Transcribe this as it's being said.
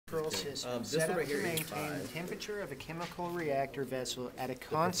control system This set one up right to here is maintain the 5. temperature of a chemical reactor vessel at a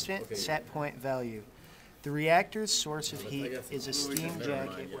constant set point value. The reactor's source of heat is a steam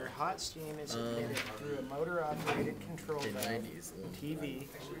jacket where hot steam is admitted through a motor-operated control valve, TV,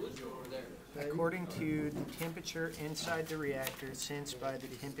 according to the temperature inside the reactor sensed by the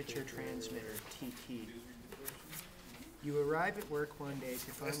temperature transmitter, TT. You arrive at work one day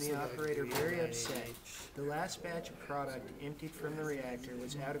to find the operator very upset. The last batch of product emptied from the reactor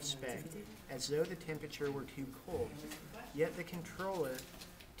was out of spec, as though the temperature were too cold. Yet the controller,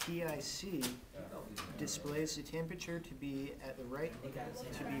 TIC, displays the temperature to be right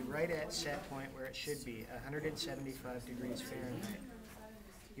at set point where it should be, 175 degrees Fahrenheit.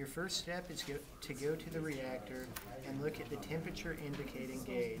 Your first step is to go to the reactor and look at the temperature indicating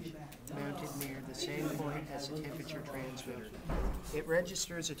gauge, mounted near the same point as the temperature transmitter. It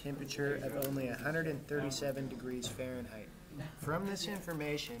registers a temperature of only 137 degrees Fahrenheit. From this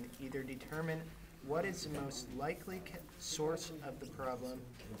information, either determine what is the most likely source of the problem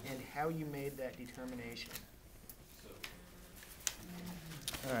and how you made that determination.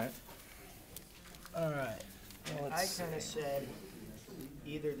 All right. And I kind of said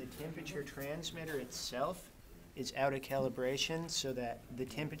either the temperature transmitter itself is out of calibration so that the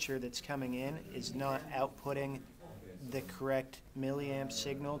temperature that's coming in is not outputting the correct milliamp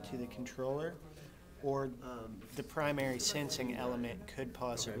signal to the controller, or the primary sensing element could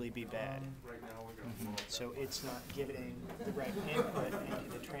possibly be bad. So it's not giving the right input into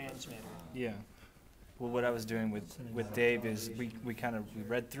the transmitter. Yeah. Well, what I was doing with Dave is we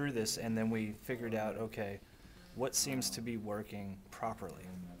read through this and then we figured out, okay, what seems to be working properly.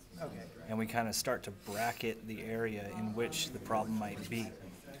 Okay. And we kind of start to bracket the area in which the problem might be.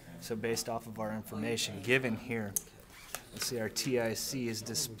 So based off of our information given here, let's see, our TIC is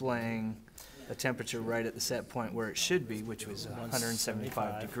displaying a temperature right at the set point where it should be, which was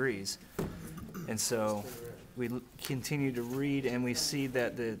 175 degrees. And so we continue to read and we see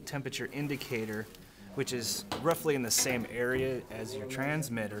that the temperature indicator, which is roughly in the same area as your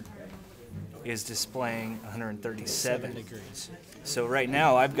transmitter, is displaying 137 degrees. So right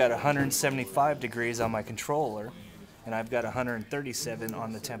now I've got 175 degrees on my controller and I've got 137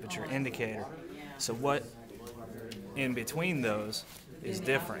 on the temperature indicator. So what in between those is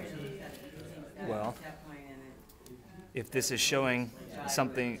different? Well, if this is showing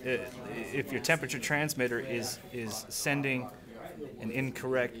something, if your temperature transmitter is sending an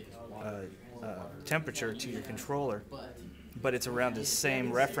incorrect temperature to your controller, but it's around the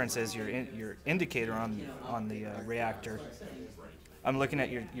same reference as your indicator on the reactor, I'm looking at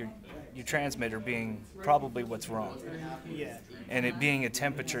your transmitter being probably what's wrong. Yeah. And it being a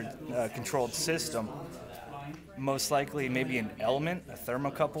temperature controlled system, most likely maybe an element, a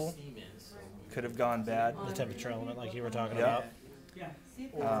thermocouple, could have gone bad. The temperature element like you were talking about.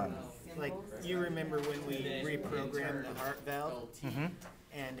 Like, you remember when we reprogrammed the heart valve?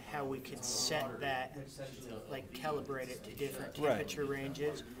 And how we could set that, like calibrate it to different temperature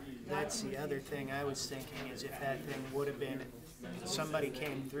ranges. That's the other thing I was thinking, is if that thing would have been, somebody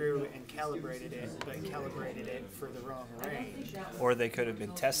came through and calibrated it, but calibrated it for the wrong range. Or they could have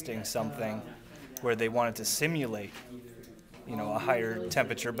been testing something where they wanted to simulate, you know, a higher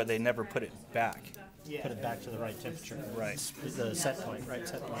temperature, but they never put it back. Yeah. Put it back to the right temperature. Right. The set point, right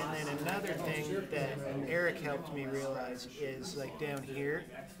set point. And then another thing that Eric helped me realize is, like down here,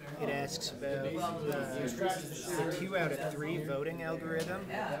 it asks about the 2 out of 3 voting algorithm.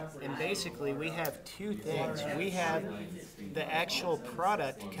 And basically we have two things. We have the actual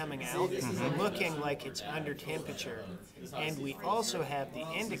product coming out looking like it's under temperature. And we also have the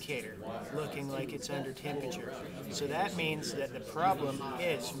indicator looking like it's under temperature. So that means that the problem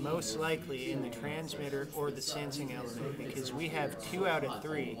is most likely in the transmitter or the sensing element, because we have 2 out of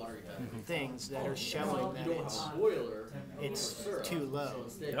 3 things that are showing that it's too low.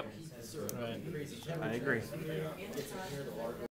 Yep. Right. I agree.